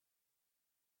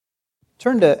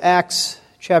Turn to Acts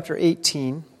chapter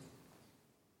 18.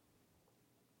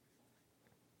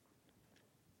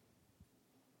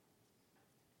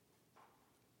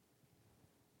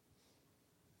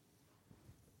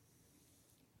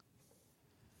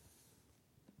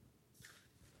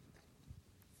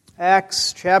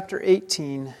 Acts chapter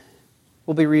 18,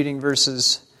 we'll be reading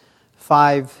verses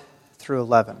 5 through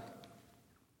 11.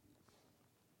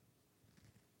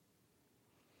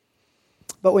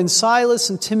 But when Silas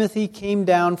and Timothy came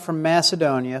down from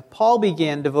Macedonia, Paul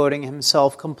began devoting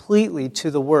himself completely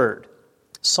to the word,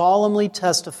 solemnly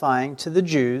testifying to the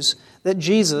Jews that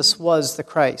Jesus was the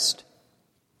Christ.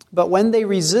 But when they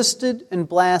resisted and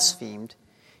blasphemed,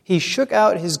 he shook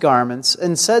out his garments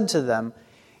and said to them,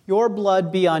 "Your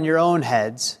blood be on your own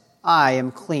heads. I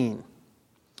am clean.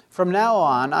 From now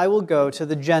on I will go to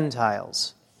the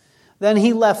Gentiles." Then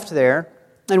he left there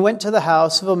and went to the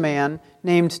house of a man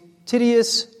named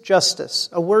Titius Justus,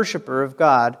 a worshiper of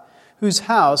God, whose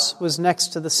house was next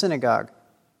to the synagogue.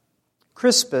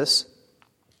 Crispus,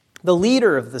 the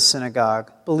leader of the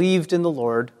synagogue, believed in the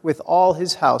Lord with all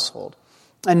his household,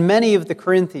 and many of the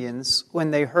Corinthians,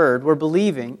 when they heard, were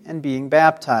believing and being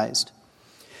baptized.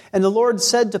 And the Lord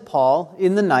said to Paul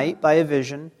in the night by a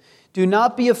vision, "Do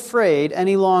not be afraid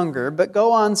any longer, but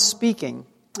go on speaking,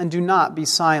 and do not be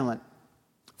silent.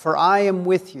 For I am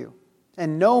with you,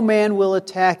 and no man will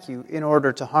attack you in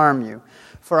order to harm you,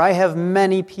 for I have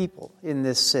many people in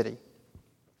this city."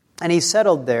 And he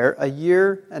settled there 1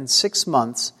 year and 6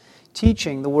 months,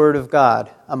 teaching the word of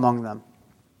God among them.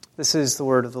 This is the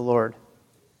word of the Lord.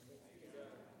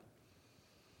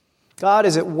 God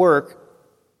is at work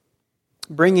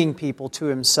bringing people to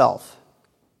himself.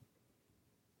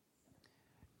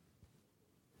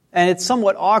 And it's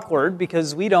somewhat awkward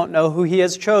because we don't know who he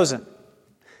has chosen.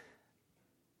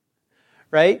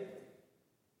 Right?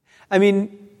 I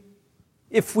mean,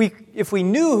 if we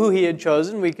knew who he had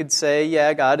chosen, we could say,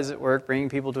 yeah, God is at work bringing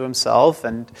people to himself,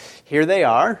 and here they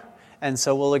are, and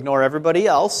so we'll ignore everybody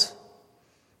else,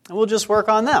 and we'll just work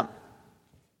on them.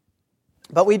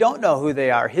 But we don't know who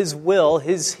they are. His will,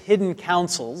 his hidden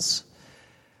counsels,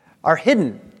 are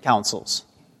hidden counsels,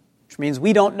 which means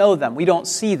we don't know them, we don't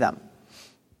see them.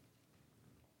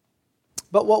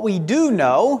 But what we do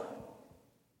know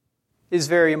is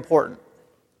very important.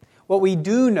 What we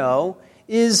do know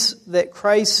is that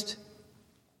Christ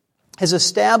has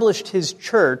established his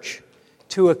church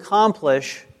to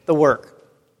accomplish the work.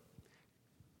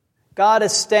 God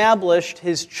established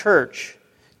his church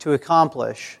to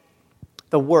accomplish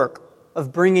the work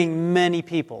of bringing many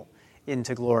people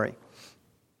into glory.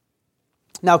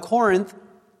 Now, Corinth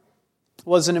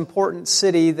was an important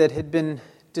city that had been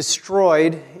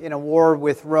destroyed in a war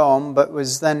with Rome, but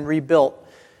was then rebuilt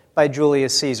by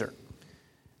Julius Caesar.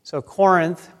 So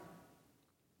Corinth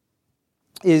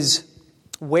is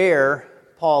where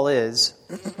Paul is.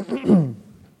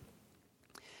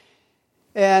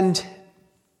 And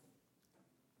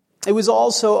it was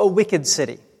also a wicked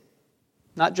city.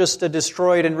 Not just a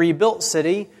destroyed and rebuilt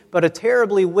city, but a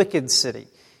terribly wicked city.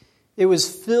 It was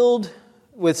filled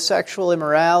with sexual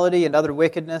immorality and other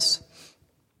wickedness.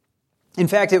 In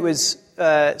fact, it was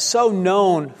so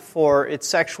known for its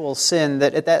sexual sin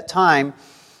that at that time,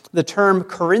 the term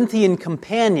Corinthian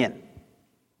companion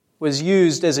was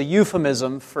used as a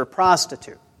euphemism for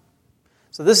prostitute.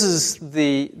 So this is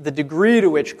the degree to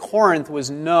which Corinth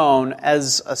was known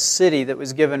as a city that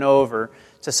was given over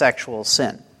to sexual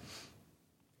sin.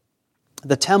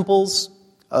 The temples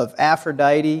of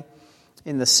Aphrodite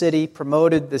in the city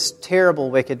promoted this terrible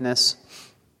wickedness.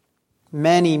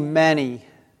 Many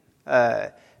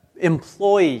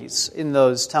employees in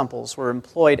those temples were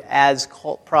employed as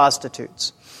cult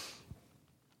prostitutes.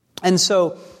 And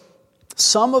so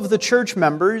some of the church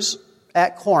members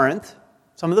at Corinth,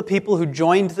 some of the people who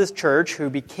joined this church, who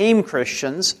became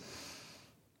Christians,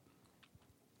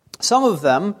 some of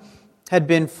them had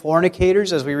been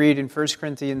fornicators, as we read in 1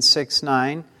 Corinthians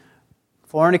 6:9,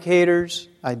 fornicators,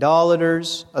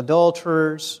 idolaters,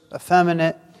 adulterers,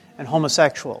 effeminate, and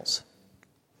homosexuals.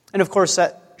 And of course,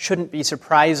 that shouldn't be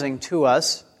surprising to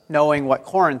us, knowing what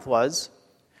Corinth was,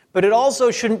 but it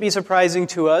also shouldn't be surprising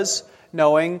to us,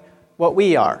 knowing what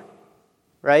we are,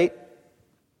 right?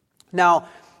 Now,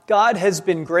 God has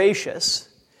been gracious,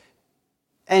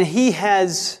 and he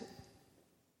has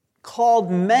called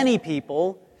many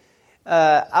people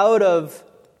out of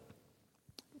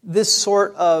this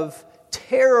sort of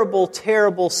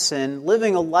terrible sin,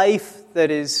 living a life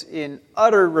that is in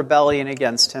utter rebellion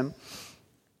against him.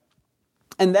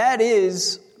 And that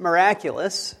is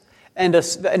miraculous and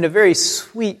a very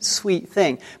sweet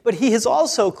thing. But he has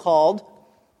also called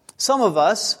some of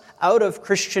us out of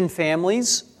Christian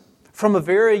families, from a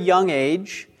very young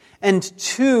age, and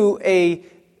to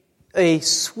a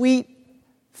sweet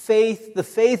faith, the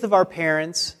faith of our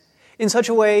parents, in such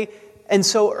a way and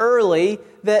so early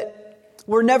that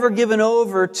we're never given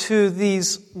over to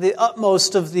the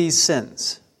utmost of these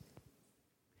sins.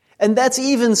 And that's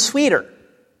even sweeter,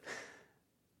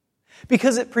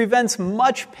 because it prevents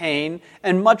much pain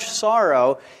and much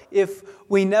sorrow if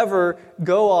we never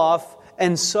go off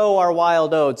and sow our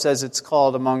wild oats, as it's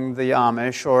called among the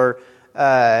Amish, or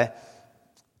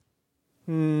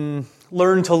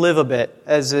learn to live a bit,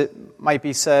 as it might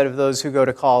be said of those who go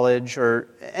to college, or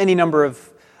any number of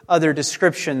other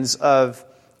descriptions of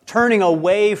turning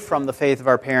away from the faith of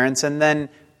our parents and then,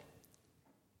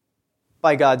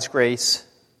 by God's grace,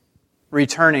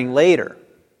 returning later,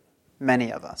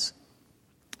 many of us.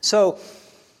 So,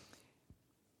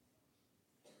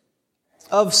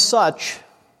 of such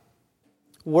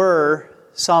were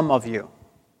some of you.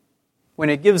 When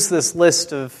it gives this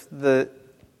list of the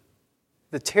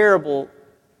terrible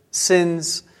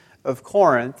sins of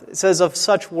Corinth, it says, of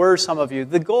such were some of you.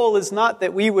 The goal is not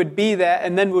that we would be that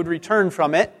and then would return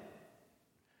from it,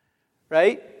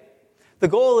 right? The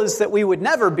goal is that we would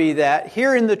never be that.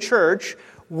 Here in the church,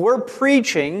 we're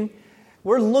preaching,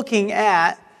 we're looking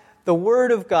at the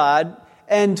Word of God,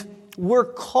 and we're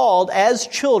called, as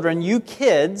children, you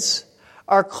kids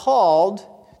are called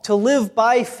to live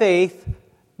by faith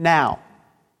now.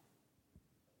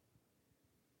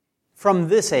 From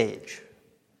this age.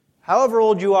 However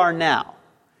old you are now.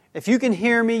 If you can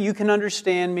hear me, you can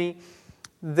understand me,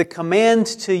 the command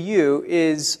to you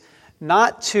is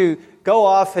not to go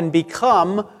off and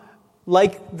become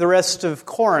like the rest of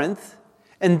Corinth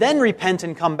and then repent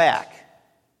and come back.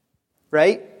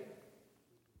 Right?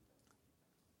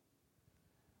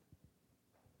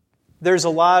 There's a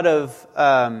lot of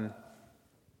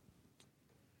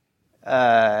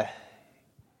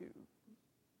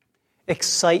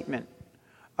excitement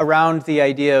around the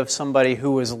idea of somebody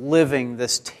who was living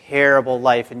this terrible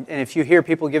life. And if you hear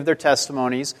people give their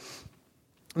testimonies,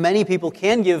 many people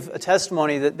can give a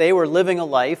testimony that they were living a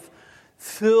life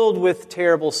filled with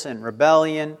terrible sin,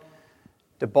 rebellion,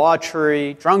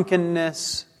 debauchery,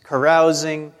 drunkenness,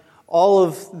 carousing, all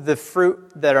of the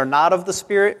fruit that are not of the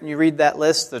Spirit. And you read that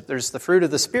list, that there's the fruit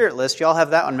of the Spirit list. You all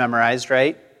have that one memorized,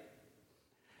 right?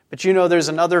 But you know there's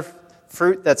another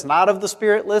fruit that's not of the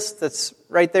Spirit list that's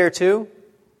right there too.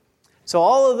 So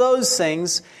all of those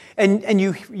things, and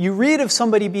you read of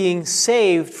somebody being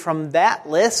saved from that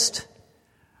list.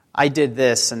 I did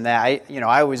this and that.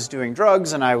 I was doing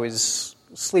drugs and I was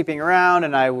sleeping around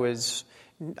and I was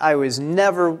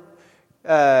never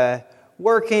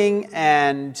working,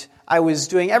 and I was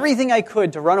doing everything I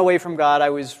could to run away from God. I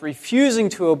was refusing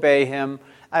to obey Him.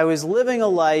 I was living a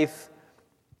life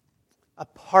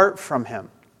apart from Him.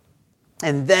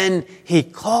 And then He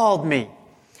called me.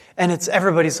 And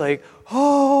everybody's like,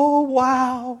 oh,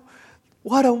 wow,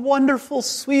 what a wonderful,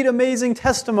 sweet, amazing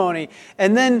testimony.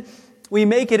 And then we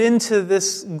make it into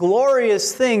this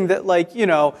glorious thing that,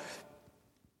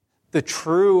 the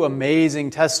true,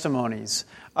 amazing testimonies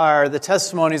are the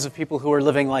testimonies of people who are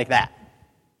living like that.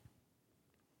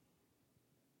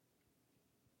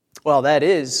 Well, that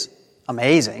is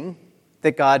amazing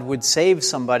that God would save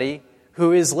somebody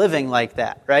who is living like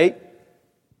that, right?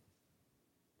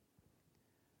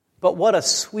 But what a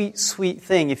sweet, sweet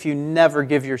thing if you never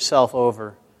give yourself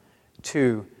over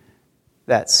to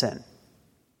that sin.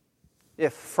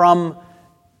 If from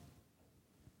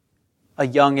a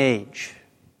young age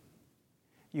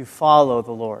you follow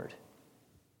the Lord.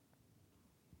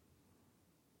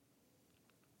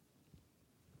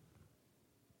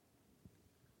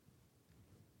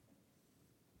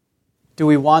 Do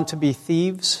we want to be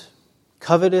thieves,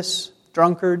 covetous,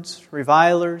 drunkards,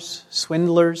 revilers,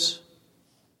 swindlers?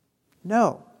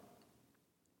 No.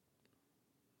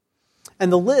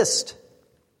 And the list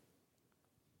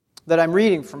that I'm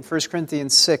reading from 1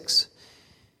 Corinthians 6,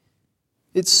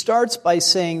 it starts by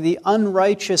saying the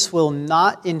unrighteous will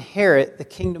not inherit the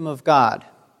kingdom of God.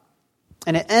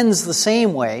 And it ends the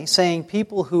same way, saying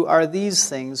people who are these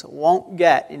things won't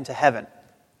get into heaven.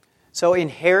 So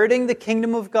inheriting the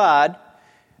kingdom of God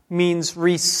means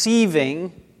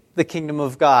receiving the kingdom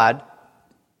of God.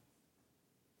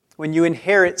 When you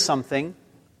inherit something,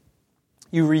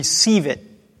 you receive it.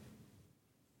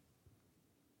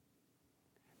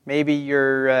 Maybe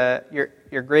your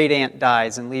great aunt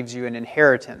dies and leaves you an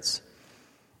inheritance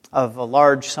of a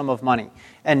large sum of money,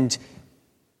 and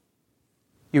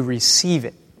you receive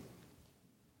it.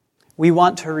 We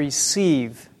want to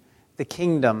receive the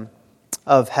kingdom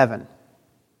of heaven.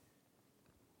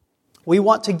 We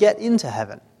want to get into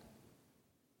heaven.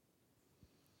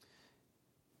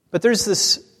 But there's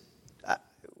this,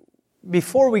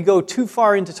 before we go too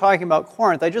far into talking about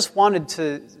Corinth, I just wanted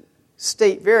to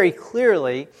state very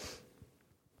clearly,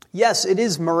 yes, it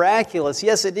is miraculous.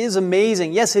 Yes, it is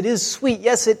amazing. Yes, it is sweet.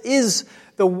 Yes, it is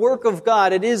the work of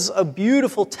God. It is a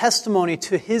beautiful testimony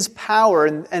to His power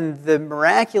and the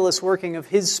miraculous working of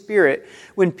His Spirit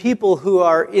when people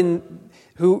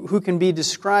who can be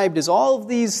described as all of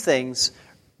these things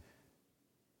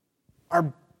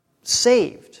are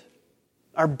saved,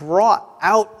 are brought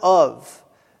out of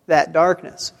that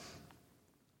darkness.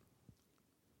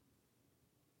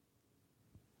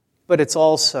 But it's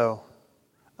also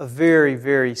a very,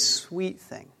 very sweet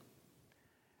thing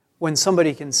when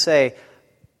somebody can say,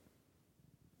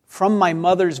 from my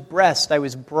mother's breast I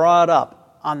was brought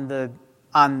up on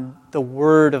the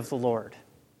word of the Lord.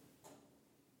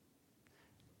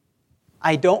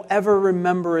 I don't ever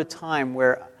remember a time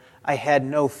where I had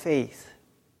no faith.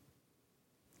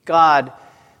 God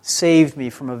saved me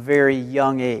from a very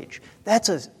young age. That's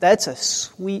a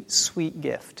sweet, sweet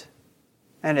gift.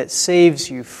 And it saves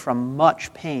you from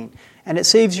much pain. And it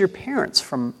saves your parents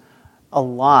from a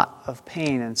lot of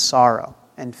pain and sorrow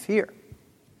and fear.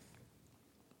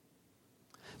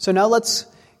 So now let's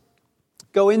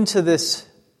go into this,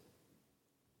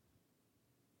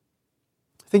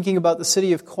 thinking about the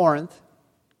city of Corinth.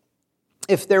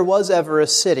 If there was ever a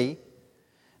city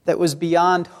that was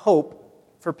beyond hope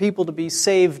for people to be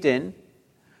saved in,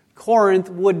 Corinth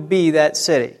would be that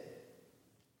city.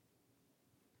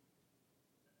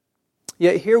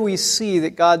 Yet here we see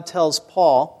that God tells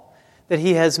Paul that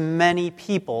he has many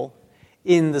people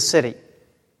in the city.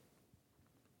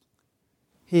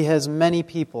 He has many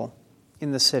people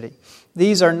in the city.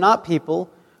 These are not people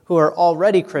who are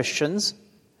already Christians,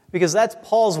 because that's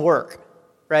Paul's work,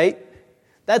 right?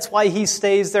 That's why he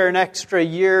stays there an extra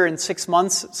year and 6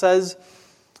 months, it says,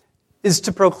 is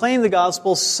to proclaim the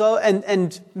gospel,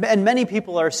 and many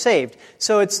people are saved.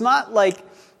 So it's not like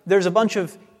there's a bunch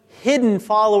of hidden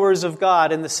followers of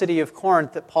God in the city of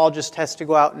Corinth that Paul just has to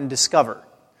go out and discover.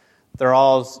 They're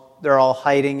all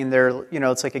hiding, and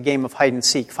it's like a game of hide and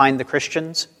seek. Find the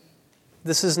Christians.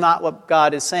 This is not what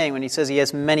God is saying when He says He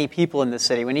has many people in the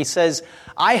city. When He says,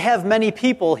 I have many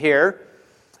people here,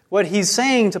 what He's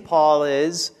saying to Paul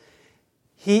is,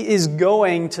 He is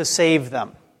going to save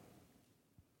them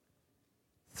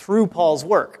through Paul's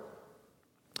work.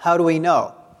 How do we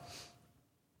know?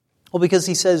 Well, because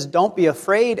He says, don't be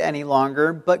afraid any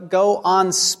longer, but go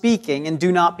on speaking and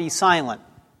do not be silent.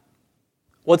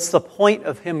 What's the point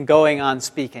of Him going on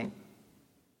speaking?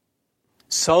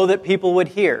 So that people would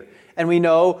hear. And we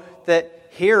know that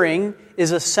hearing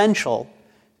is essential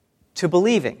to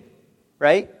believing,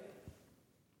 right?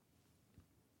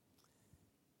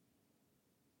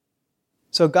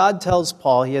 So God tells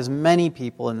Paul he has many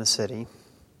people in the city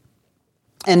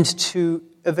and to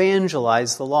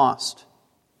evangelize the lost,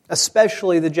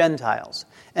 especially the Gentiles,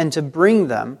 and to bring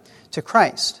them to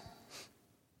Christ.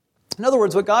 In other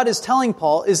words, what God is telling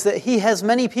Paul is that he has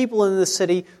many people in the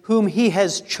city whom he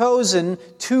has chosen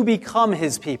to become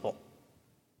his people.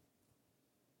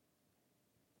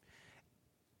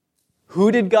 Who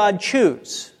did God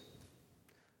choose?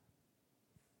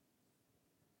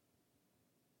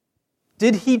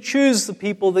 Did He choose the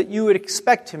people that you would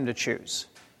expect Him to choose?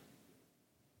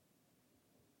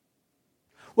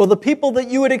 Well, the people that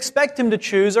you would expect Him to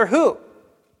choose are who?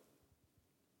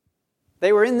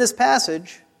 They were in this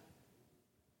passage.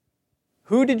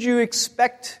 Who did you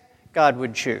expect God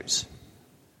would choose?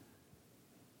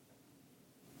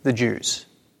 The Jews.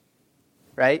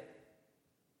 Right?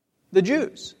 The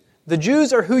Jews. The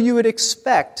Jews are who you would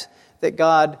expect that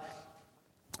God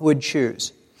would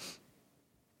choose.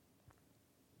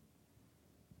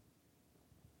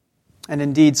 And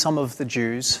indeed, some of the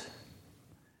Jews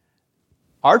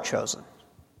are chosen.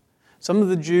 Some of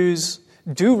the Jews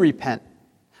do repent.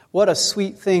 What a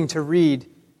sweet thing to read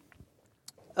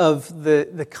of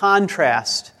the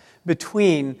contrast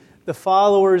between the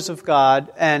followers of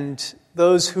God and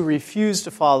those who refuse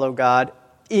to follow God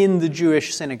in the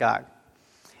Jewish synagogue.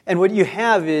 And what you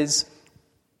have is,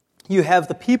 you have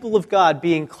the people of God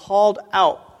being called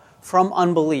out from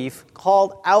unbelief,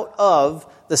 called out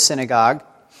of the synagogue.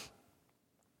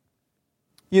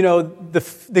 You know,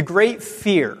 the great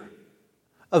fear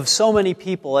of so many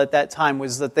people at that time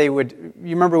was that they would,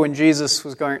 you remember when Jesus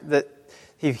was going, that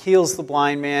He heals the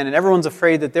blind man, and everyone's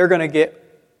afraid that they're going to get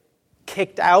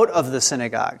kicked out of the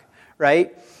synagogue,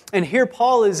 right? And here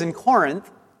Paul is in Corinth,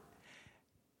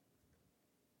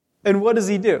 and what does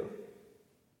he do?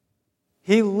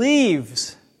 He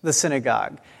leaves the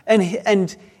synagogue, and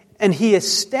he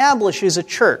establishes a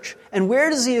church. And where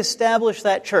does he establish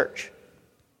that church?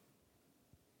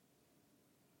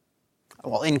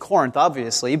 Well, in Corinth,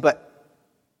 obviously, but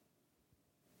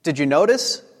did you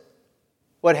notice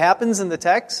what happens in the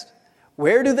text?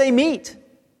 Where do they meet?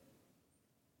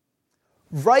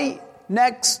 Right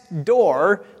next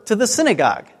door to the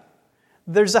synagogue.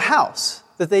 There's a house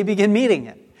that they begin meeting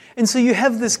in. And so you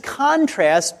have this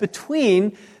contrast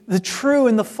between the true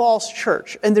and the false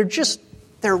church. And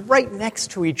they're right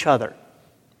next to each other.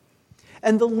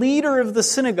 And the leader of the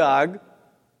synagogue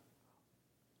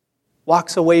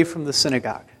walks away from the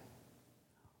synagogue.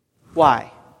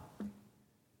 Why?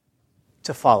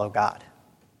 To follow God.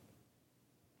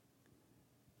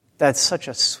 That's such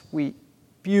a sweet,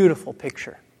 beautiful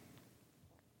picture.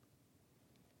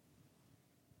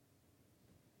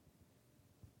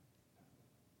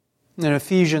 In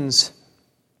Ephesians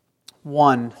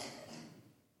 1,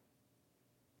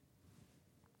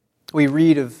 we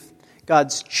read of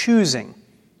God's choosing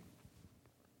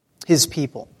His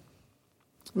people.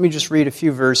 Let me just read a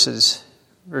few verses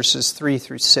 3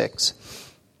 through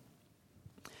 6.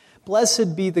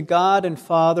 Blessed be the God and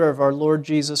Father of our Lord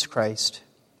Jesus Christ,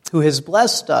 who has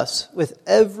blessed us with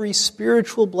every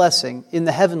spiritual blessing in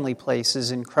the heavenly places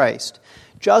in Christ,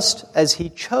 just as He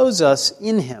chose us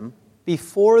in Him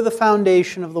before the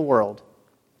foundation of the world,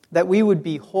 that we would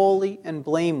be holy and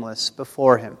blameless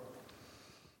before Him.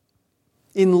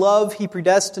 In love He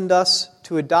predestined us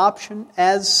to adoption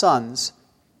as sons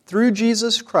through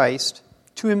Jesus Christ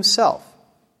to Himself,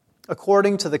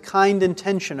 according to the kind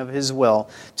intention of His will,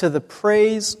 to the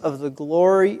praise of the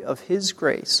glory of His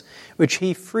grace, which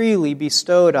He freely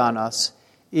bestowed on us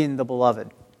in the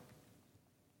Beloved.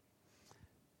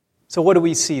 So what do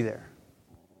we see there?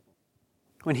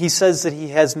 When he says that he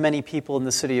has many people in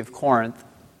the city of Corinth,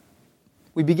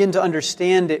 we begin to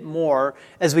understand it more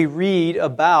as we read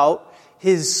about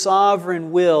His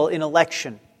sovereign will in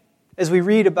election. As we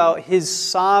read about His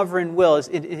sovereign will,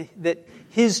 that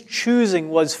His choosing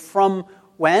was from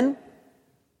when?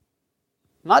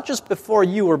 Not just before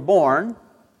you were born,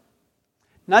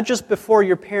 not just before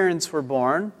your parents were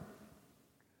born,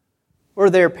 or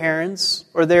their parents,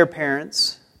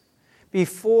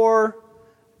 before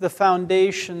the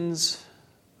foundations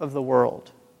of the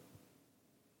world.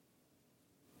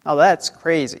 Now that's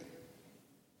crazy,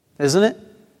 isn't it?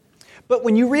 But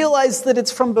when you realize that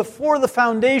it's from before the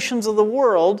foundations of the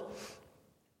world,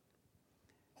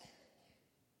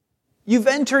 you've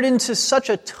entered into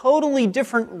such a totally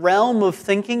different realm of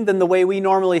thinking than the way we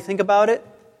normally think about it.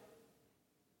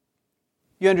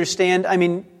 You understand? I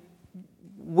mean,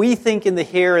 we think in the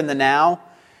here and the now.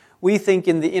 We think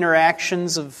in the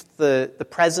interactions of the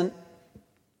present.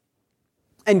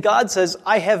 And God says,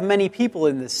 I have many people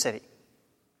in this city.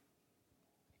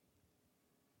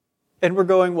 And we're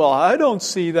going, well, I don't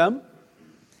see them.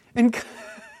 And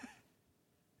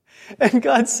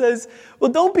God says,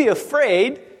 well, don't be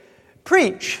afraid.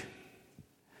 Preach.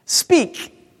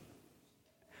 Speak.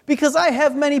 Because I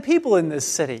have many people in this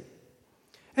city.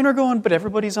 And we're going, but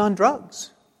everybody's on drugs.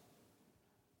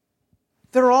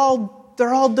 They're all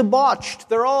debauched.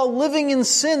 They're all living in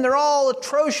sin. They're all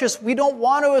atrocious. We don't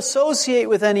want to associate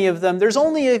with any of them. There's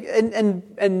only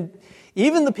and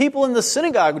even the people in the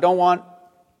synagogue don't want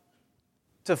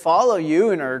to follow you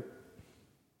and are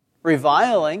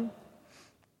reviling.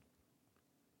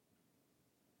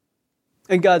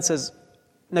 And God says,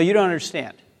 no, you don't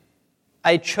understand.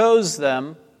 I chose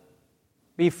them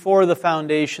before the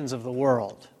foundations of the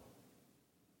world.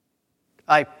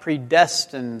 I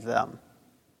predestined them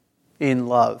in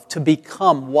love to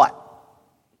become what?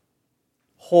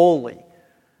 Holy,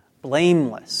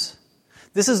 blameless.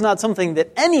 This is not something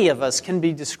that any of us can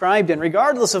be described in,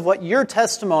 regardless of what your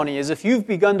testimony is. If you've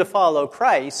begun to follow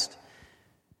Christ,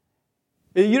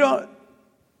 you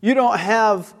don't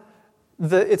have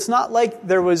it's not like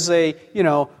there was I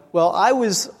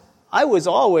was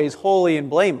always holy and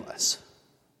blameless.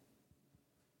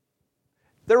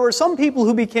 There were some people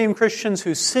who became Christians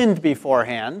who sinned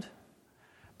beforehand,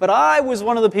 but I was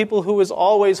one of the people who was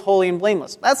always holy and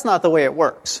blameless. That's not the way it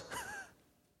works.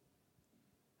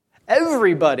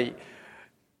 Everybody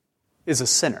is a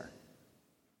sinner.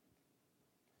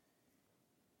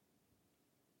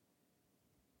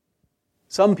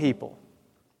 Some people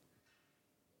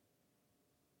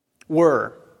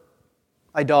were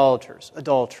idolaters,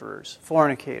 adulterers,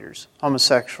 fornicators,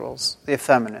 homosexuals, the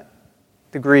effeminate,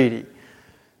 the greedy.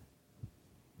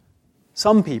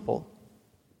 Some people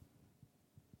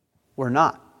were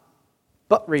not.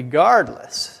 But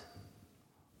regardless,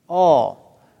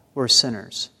 all were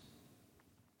sinners.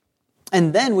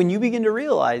 And then when you begin to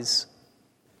realize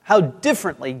how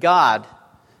differently God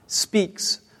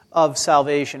speaks of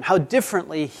salvation, how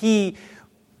differently He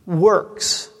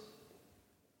works,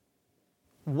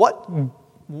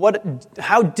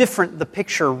 how different the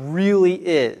picture really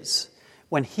is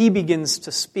when he begins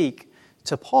to speak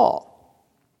to Paul.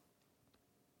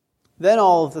 Then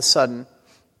all of a sudden,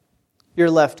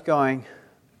 you're left going,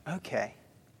 okay,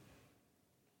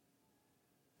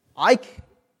 I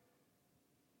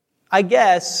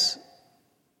guess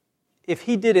if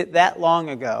he did it that long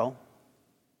ago,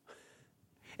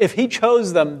 if he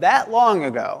chose them that long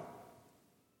ago,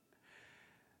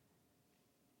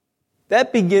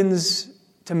 that begins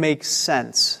to make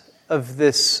sense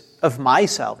of my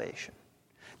salvation.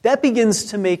 That begins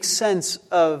to make sense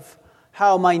of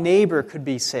how my neighbor could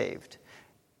be saved.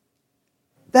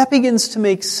 That begins to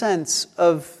make sense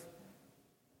of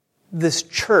this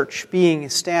church being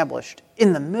established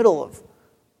in the middle of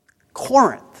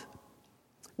Corinth,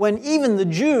 when even the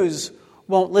Jews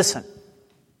won't listen.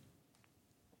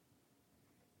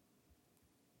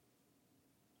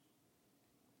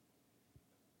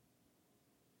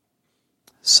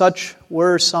 Such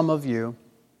were some of you,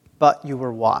 but you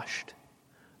were washed,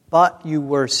 but you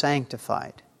were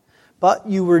sanctified, but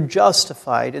you were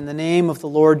justified in the name of the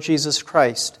Lord Jesus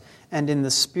Christ and in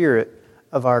the Spirit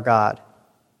of our God.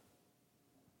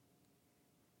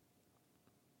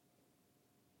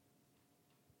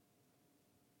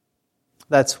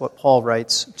 That's what Paul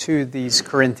writes to these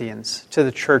Corinthians, to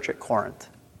the church at Corinth.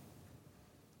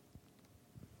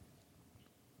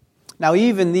 Now,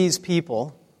 even these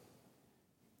people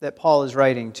that Paul is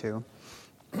writing to,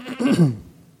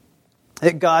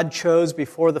 that God chose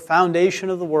before the foundation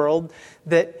of the world,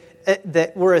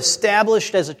 that were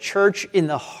established as a church in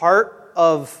the heart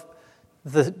of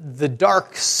the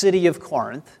dark city of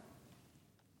Corinth,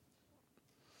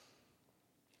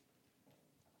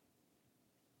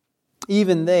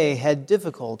 even they had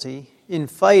difficulty in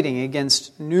fighting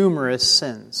against numerous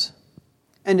sins.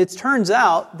 And it turns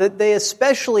out that they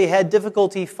especially had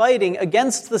difficulty fighting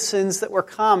against the sins that were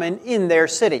common in their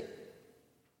city.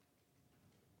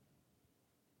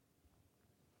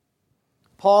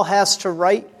 Paul has to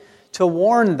write to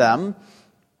warn them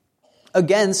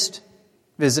against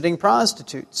visiting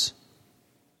prostitutes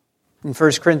in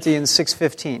 1 Corinthians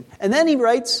 6:15. And then he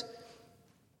writes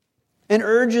and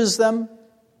urges them,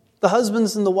 the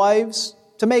husbands and the wives,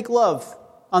 to make love,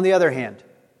 on the other hand.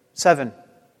 7,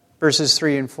 verses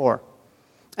 3 and 4.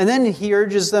 And then he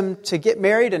urges them to get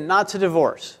married and not to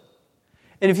divorce.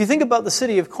 And if you think about the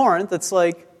city of Corinth, it's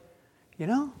like,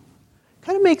 kind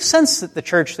of makes sense that the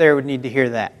church there would need to hear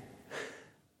that.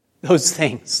 Those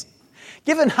things.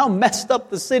 Given how messed up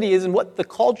the city is and what the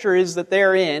culture is that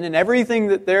they're in and everything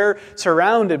that they're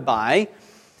surrounded by,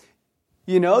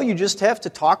 you just have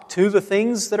to talk to the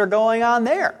things that are going on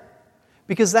there.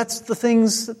 Because that's the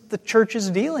things that the church is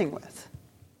dealing with.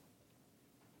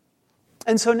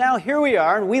 And so now here we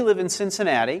are, and we live in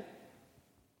Cincinnati.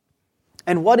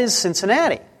 And what is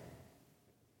Cincinnati?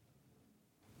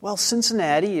 Well,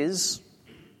 Cincinnati is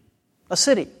a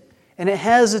city. And it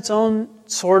has its own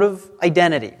sort of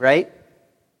identity, right?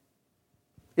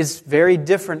 It's very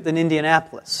different than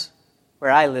Indianapolis,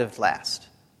 where I lived last.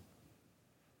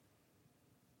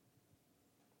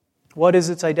 What is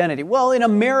its identity? Well, in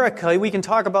America, we can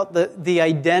talk about the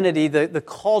identity, the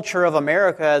culture of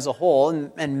America as a whole,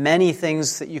 and many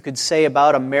things that you could say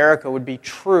about America would be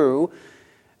true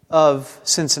of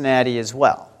Cincinnati as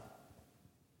well.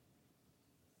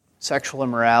 Sexual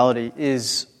immorality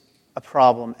is a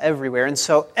problem everywhere, and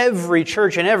so every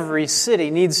church in every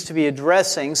city needs to be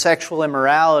addressing sexual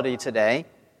immorality today,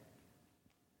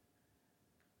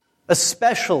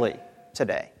 especially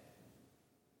today.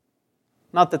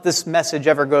 Not that this message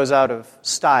ever goes out of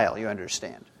style, you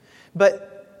understand.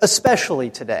 But especially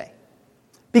today.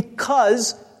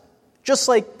 Because, just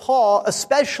like Paul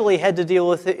especially had to deal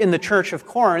with it in the church of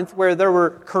Corinth, where there were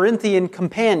Corinthian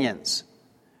companions,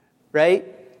 right?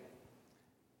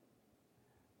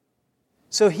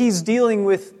 So he's dealing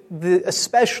with,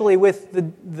 especially with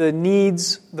the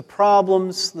needs, the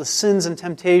problems, the sins and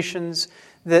temptations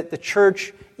that the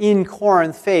church in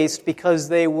Corinth faced because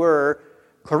they were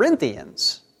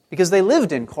Corinthians, because they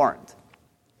lived in Corinth.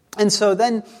 And so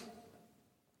then,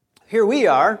 here we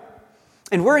are,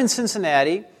 and we're in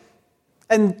Cincinnati,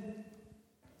 and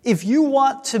if you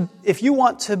want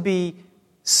to be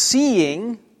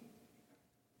seeing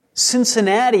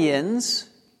Cincinnatians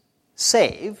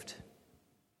saved,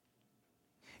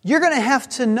 you're going to have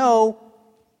to know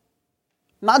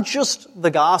not just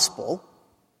the gospel,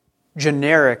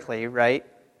 generically, right?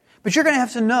 But you're going to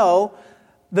have to know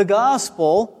the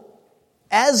gospel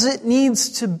as it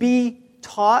needs to be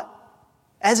taught,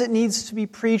 as it needs to be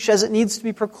preached, as it needs to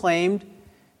be proclaimed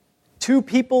to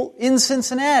people in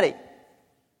Cincinnati.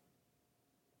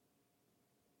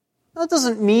 That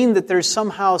doesn't mean that there's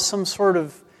somehow some sort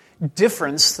of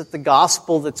difference, that the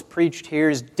gospel that's preached here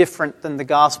is different than the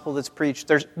gospel that's preached.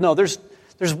 There's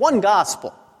one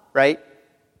gospel, right?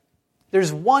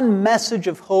 There's one message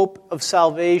of hope, of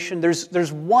salvation.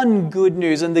 There's one good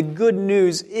news, and the good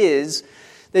news is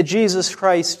that Jesus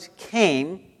Christ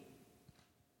came,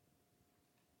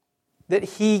 that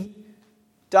He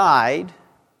died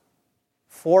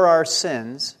for our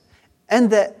sins, and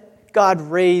that God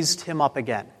raised Him up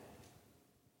again.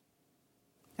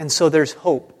 And so there's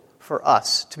hope for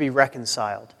us to be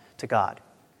reconciled to God.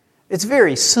 It's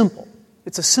very simple.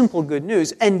 It's a simple good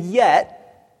news. And yet,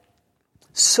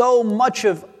 so much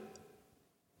of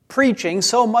preaching,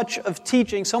 so much of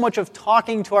teaching, so much of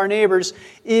talking to our neighbors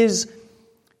is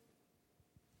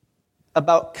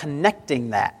about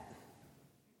connecting that.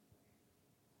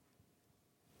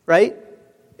 Right?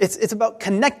 It's about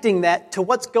connecting that to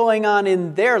what's going on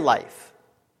in their life.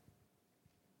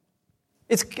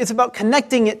 It's about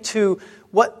connecting it to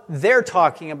what they're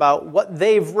talking about, what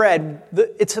they've read.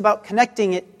 It's about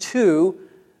connecting it to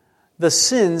the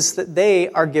sins that they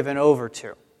are given over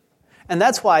to. And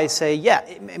that's why I say,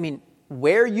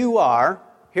 where you are,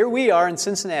 here we are in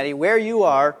Cincinnati, where you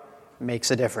are makes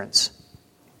a difference.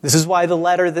 This is why the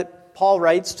letter that Paul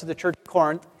writes to the church at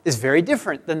Corinth is very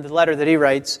different than the letter that he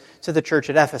writes to the church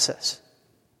at Ephesus.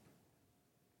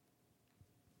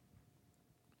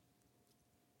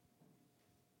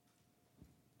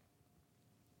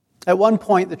 At one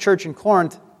point, the church in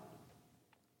Corinth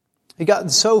had gotten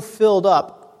so filled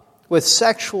up with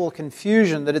sexual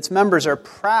confusion that its members are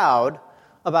proud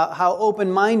about how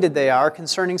open-minded they are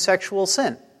concerning sexual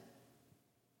sin.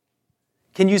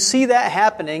 Can you see that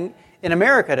happening in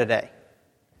America today?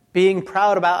 Being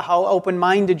proud about how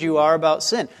open-minded you are about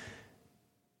sin.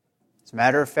 As a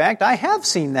matter of fact, I have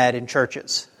seen that in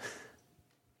churches.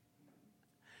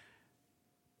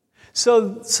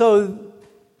 So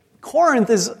Corinth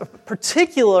is a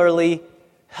particularly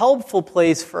helpful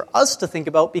place for us to think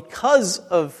about because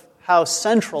of how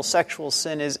central sexual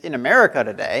sin is in America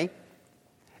today,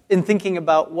 in thinking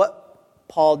about what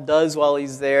Paul does while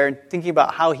he's there, and thinking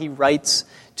about how he writes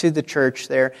to the church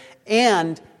there.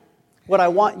 And what I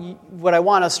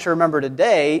want us to remember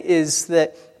today is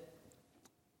that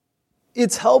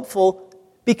it's helpful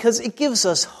because it gives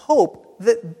us hope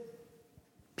that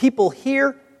people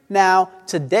here, now,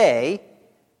 today,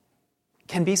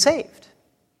 can be saved.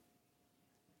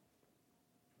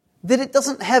 That it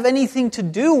doesn't have anything to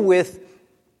do with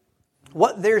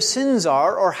what their sins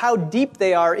are or how deep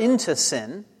they are into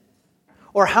sin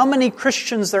or how many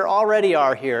Christians there already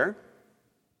are here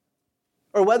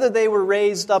or whether they were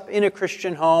raised up in a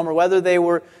Christian home or whether they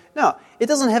were... No, it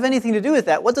doesn't have anything to do with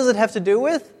that. What does it have to do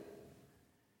with?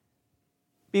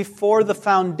 Before the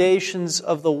foundations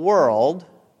of the world,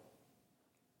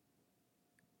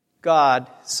 God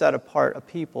set apart a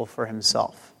people for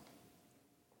Himself.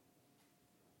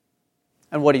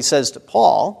 And what He says to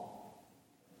Paul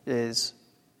is,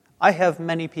 I have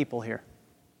many people here.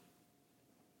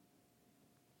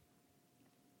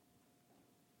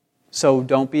 So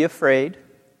don't be afraid.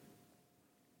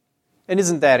 And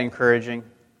isn't that encouraging?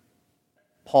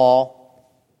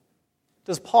 Paul.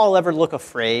 Does Paul ever look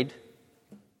afraid?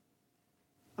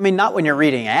 I mean, not when you're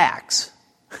reading Acts.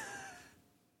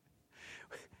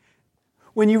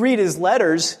 When you read his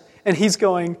letters and he's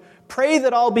going, pray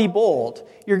that I'll be bold,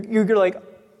 you're like,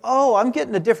 oh, I'm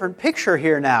getting a different picture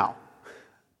here now.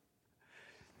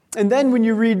 And then when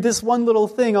you read this one little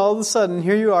thing, all of a sudden,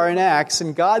 here you are in Acts,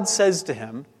 and God says to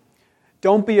him,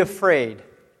 don't be afraid.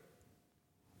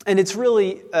 And it's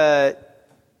really,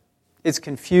 it's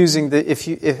confusing. If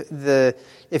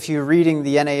you're reading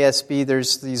the NASB,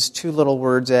 there's these two little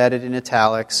words added in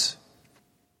italics,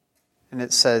 and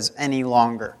it says, any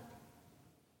longer.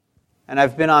 And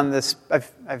I've been on this,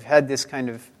 I've had this kind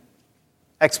of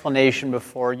explanation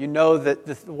before. You know that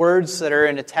the words that are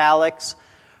in italics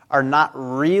are not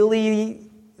really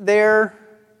there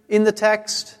in the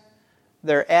text.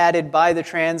 They're added by the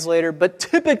translator, but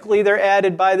typically they're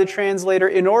added by the translator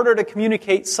in order to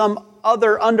communicate some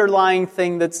other underlying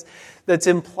thing that's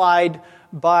implied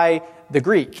by the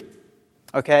Greek.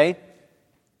 Okay?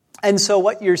 And so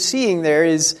what you're seeing there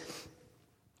is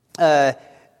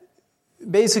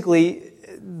basically,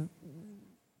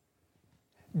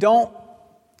 don't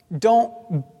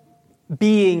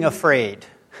being afraid.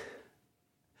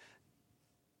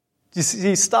 You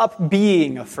see, stop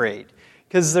being afraid,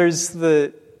 because there's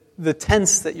the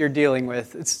tense that you're dealing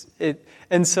with.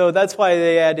 And so that's why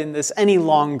they add in this any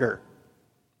longer,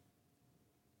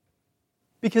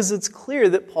 because it's clear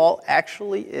that Paul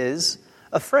actually is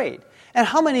afraid. And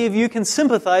how many of you can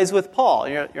sympathize with Paul?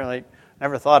 You're like,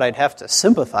 Never thought I'd have to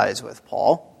sympathize with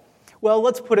Paul. Well,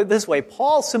 let's put it this way.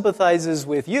 Paul sympathizes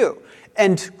with you,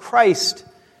 and Christ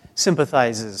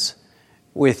sympathizes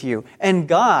with you. And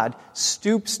God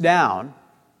stoops down,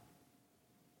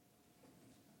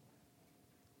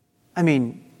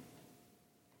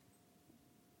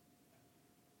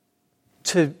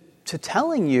 to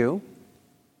telling you,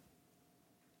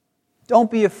 don't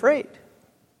be afraid.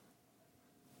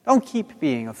 Don't keep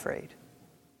being afraid.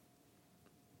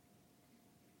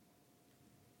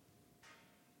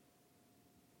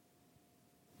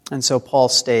 And so Paul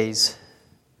stays,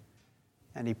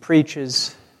 and he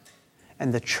preaches,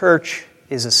 and the church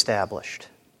is established.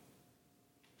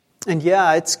 And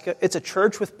yeah, it's a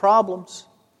church with problems,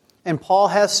 and Paul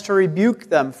has to rebuke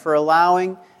them for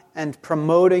allowing and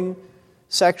promoting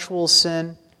sexual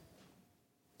sin.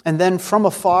 And then from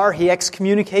afar, he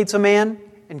excommunicates a man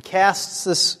and casts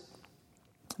this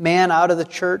man out of the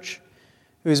church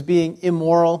who is being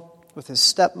immoral with his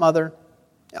stepmother.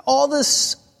 All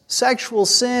this sexual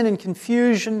sin and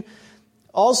confusion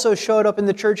also showed up in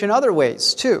the church in other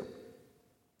ways, too.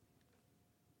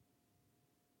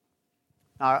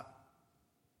 Now,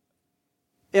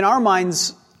 in our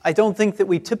minds, I don't think that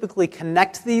we typically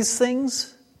connect these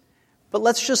things, but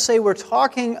let's just say we're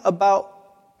talking about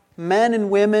men and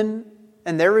women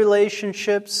and their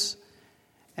relationships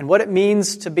and what it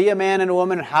means to be a man and a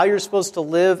woman and how you're supposed to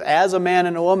live as a man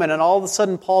and a woman, and all of a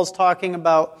sudden Paul's talking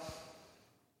about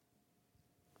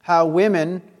how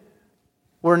women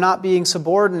were not being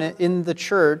subordinate in the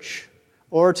church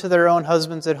or to their own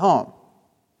husbands at home,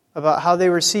 about how they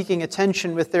were seeking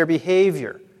attention with their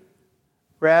behavior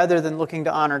rather than looking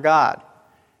to honor God.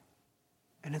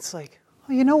 And it's like,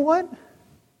 oh, you know what?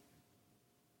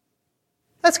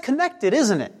 That's connected,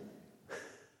 isn't it?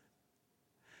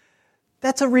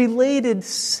 That's a related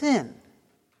sin.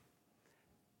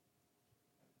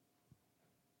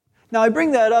 Now, I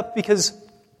bring that up because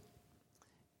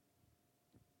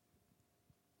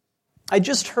I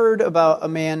just heard about a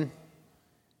man,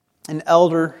 an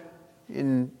elder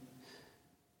in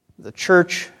the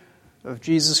Church of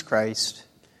Jesus Christ,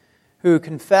 who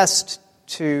confessed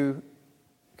to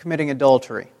committing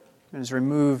adultery and was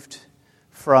removed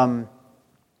from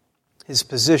his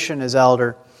position as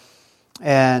elder.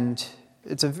 And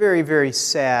it's a very, very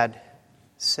sad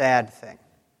thing.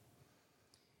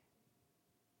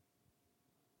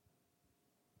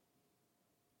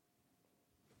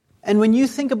 And when you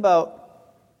think about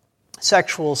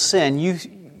sexual sin,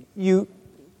 you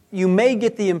may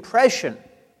get the impression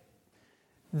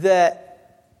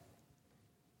that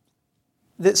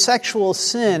sexual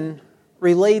sin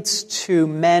relates to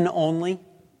men only,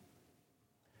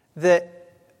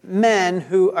 that men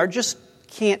who are just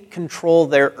can't control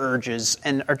their urges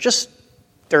and are just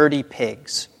dirty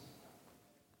pigs.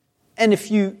 And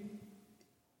if you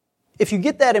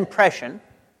get that impression,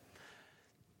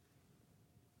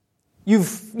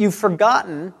 you've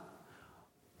forgotten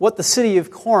what the city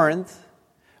of Corinth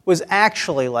was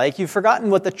actually like. You've forgotten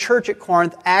what the church at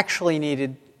Corinth actually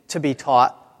needed to be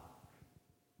taught.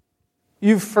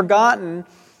 You've forgotten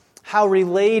how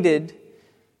related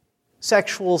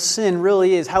sexual sin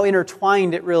really is, how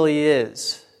intertwined it really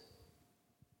is.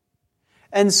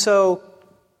 And so,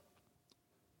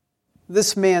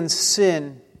 this man's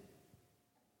sin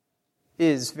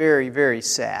is very, very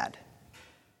sad.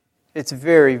 It's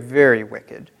very, very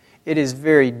wicked. It is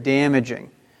very damaging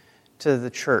to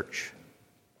the church.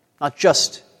 Not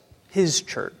just his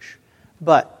church,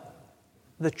 but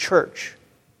the church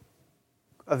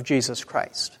of Jesus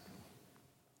Christ.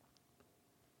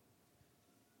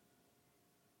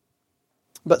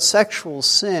 But sexual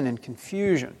sin and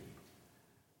confusion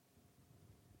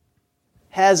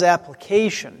has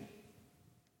application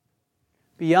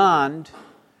beyond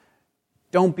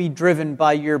don't be driven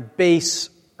by your base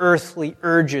earthly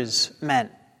urges, men.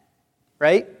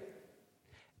 Right?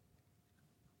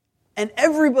 And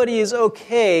everybody is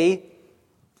okay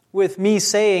with me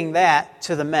saying that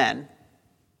to the men.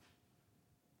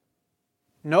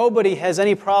 Nobody has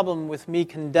any problem with me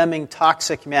condemning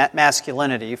toxic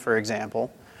masculinity, for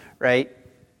example, right?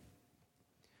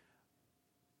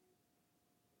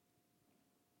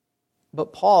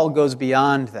 But Paul goes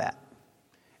beyond that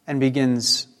and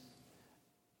begins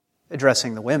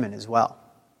addressing the women as well.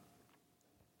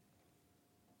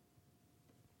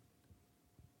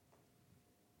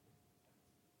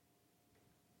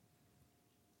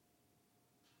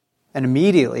 And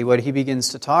immediately what he begins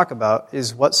to talk about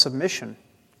is what submission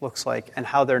looks like and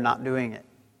how they're not doing it.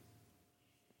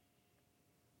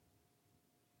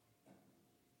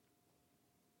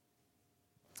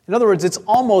 In other words, it's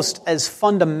almost as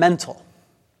fundamental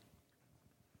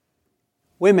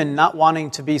women not wanting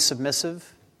to be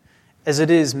submissive as it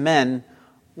is men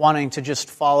wanting to just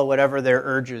follow whatever their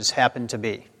urges happen to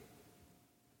be.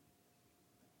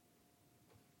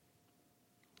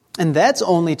 And that's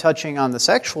only touching on the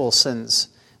sexual sins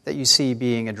that you see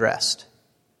being addressed.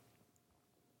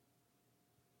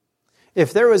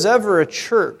 If there was ever a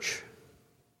church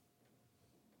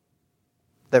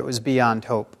that was beyond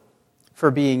hope for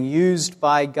being used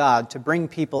by God to bring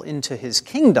people into His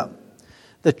kingdom,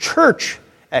 the church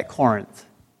at Corinth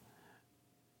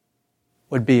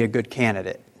would be a good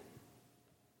candidate.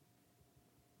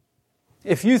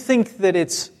 If you think that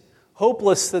it's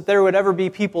hopeless that there would ever be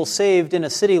people saved in a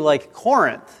city like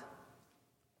Corinth,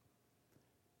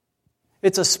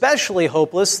 it's especially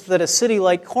hopeless that a city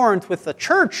like Corinth with a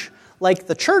church like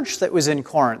the church that was in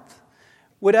Corinth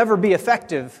would ever be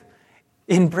effective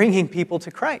in bringing people to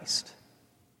Christ.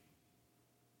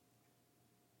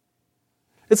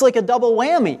 It's like a double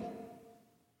whammy.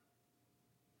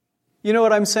 You know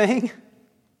what I'm saying?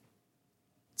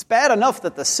 It's bad enough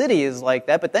that the city is like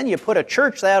that, but then you put a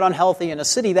church that unhealthy in a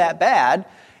city that bad,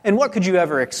 and what could you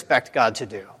ever expect God to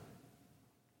do?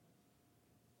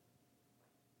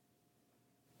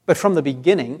 But from the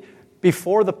beginning,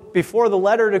 before the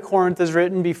letter to Corinth is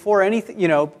written, before anything,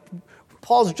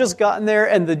 Paul's just gotten there,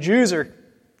 and the Jews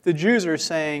are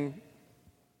saying,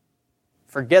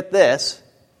 forget this.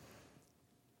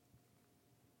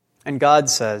 And God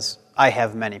says, I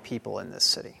have many people in this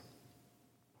city.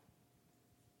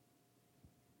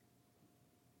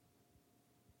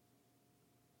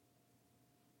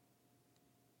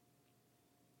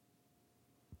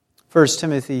 First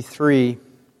Timothy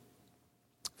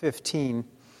 3:15,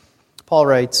 Paul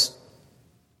writes,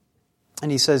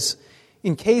 and he says,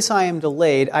 in case I am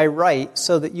delayed, I write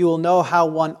so that you will know how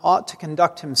one ought to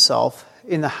conduct himself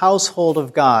in the household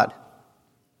of God,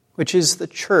 which is the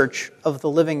church of the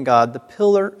living God, the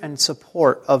pillar and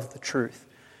support of the truth.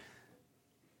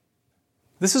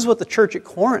 This is what the church at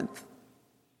Corinth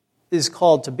is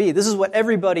called to be. This is what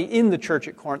everybody in the church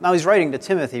at Corinth, now he's writing to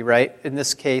Timothy, right, in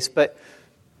this case, but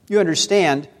you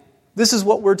understand, this is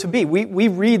what we're to be. We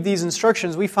read these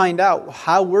instructions, we find out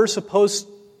how we're supposed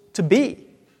to be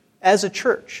as a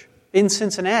church in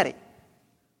Cincinnati.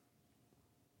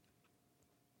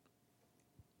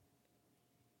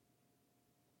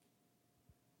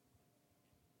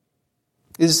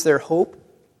 Is there hope?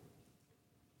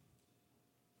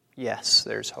 Yes,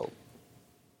 there's hope.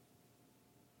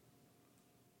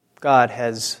 God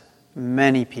has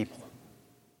many people.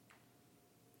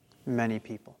 Many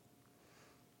people.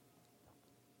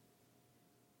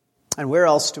 And where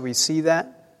else do we see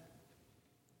that?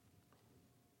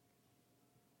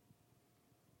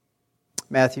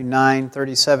 Matthew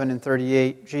 9:37 and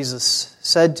 38, Jesus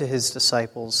said to His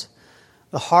disciples,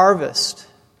 the harvest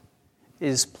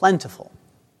is plentiful,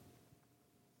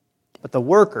 but the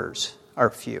workers are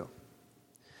few.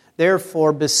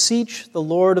 Therefore, beseech the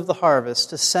Lord of the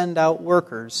harvest to send out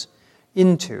workers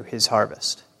into His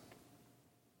harvest.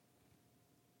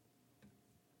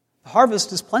 The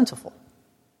harvest is plentiful.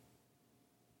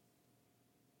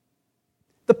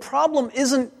 The problem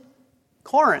isn't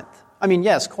Corinth. I mean,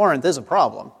 yes, Corinth is a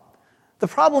problem. The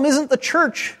problem isn't the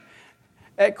church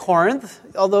at Corinth,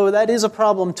 although that is a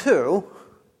problem too.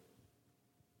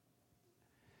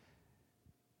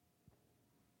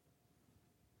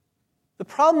 The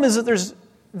problem is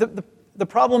that the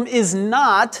problem is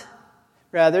not,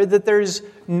 rather, that there's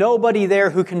nobody there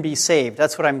who can be saved.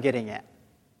 That's what I'm getting at.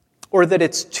 Or that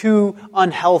it's too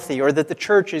unhealthy, or that the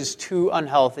church is too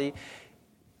unhealthy.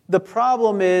 The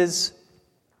problem is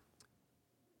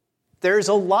there's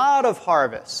a lot of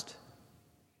harvest,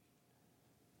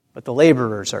 but the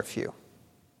laborers are few.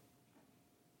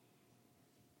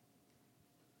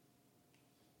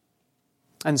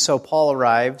 And so Paul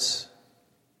arrives,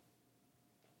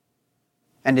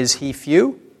 and is he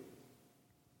few?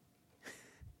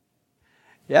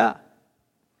 Yeah.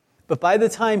 But by the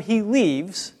time he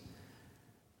leaves,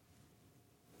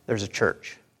 there's a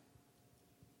church.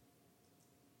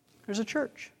 There's a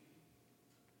church.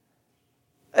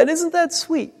 And isn't that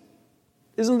sweet?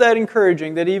 Isn't that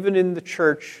encouraging that even in the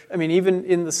church, even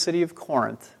in the city of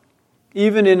Corinth,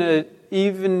 even in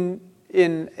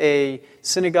a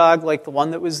synagogue like the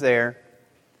one that was there,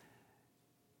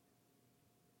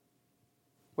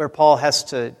 where Paul has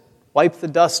to wipe the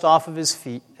dust off of his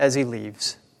feet as he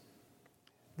leaves,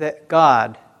 that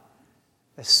God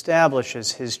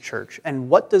establishes His church. And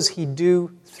what does He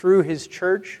do through His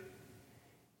church?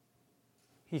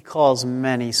 He calls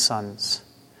many sons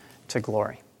to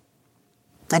glory.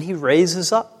 And He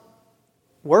raises up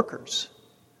workers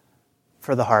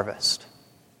for the harvest.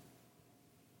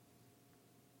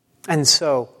 And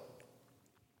so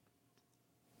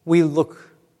we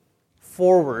look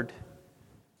forward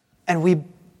and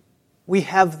we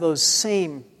have those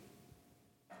same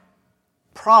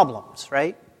problems,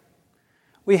 right?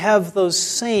 We have those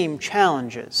same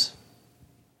challenges.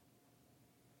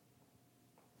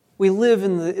 We live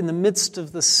in the midst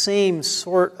of the same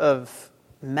sort of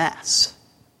mess.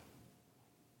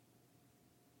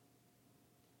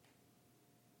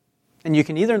 And you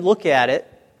can either look at it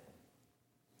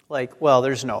like, well,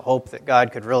 there's no hope that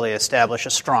God could really establish a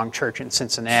strong church in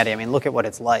Cincinnati. I mean, look at what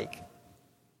it's like.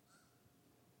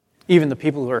 Even the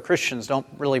people who are Christians don't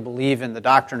really believe in the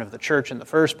doctrine of the church in the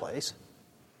first place.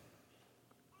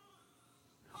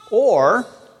 Or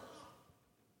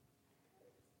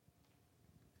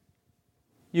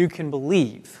you can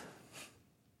believe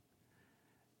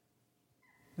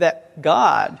that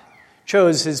God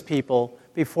chose His people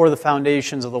before the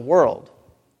foundations of the world.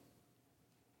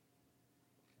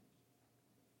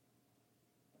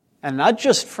 And not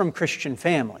just from Christian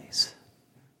families,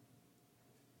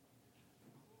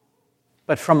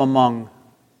 but from among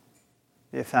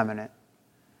the effeminate,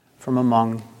 from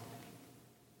among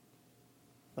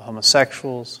the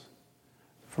homosexuals,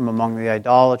 from among the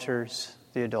idolaters,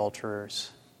 the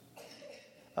adulterers.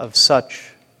 Of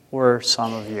such were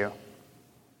some of you.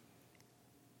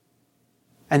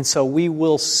 And so we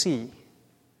will see,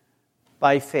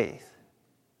 by faith,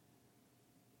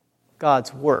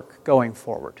 God's work going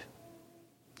forward.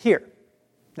 Here,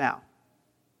 now,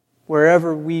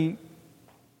 wherever we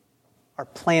are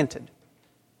planted,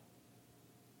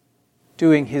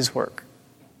 doing His work.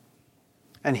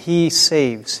 And He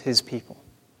saves His people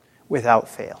without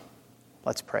fail.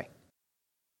 Let's pray.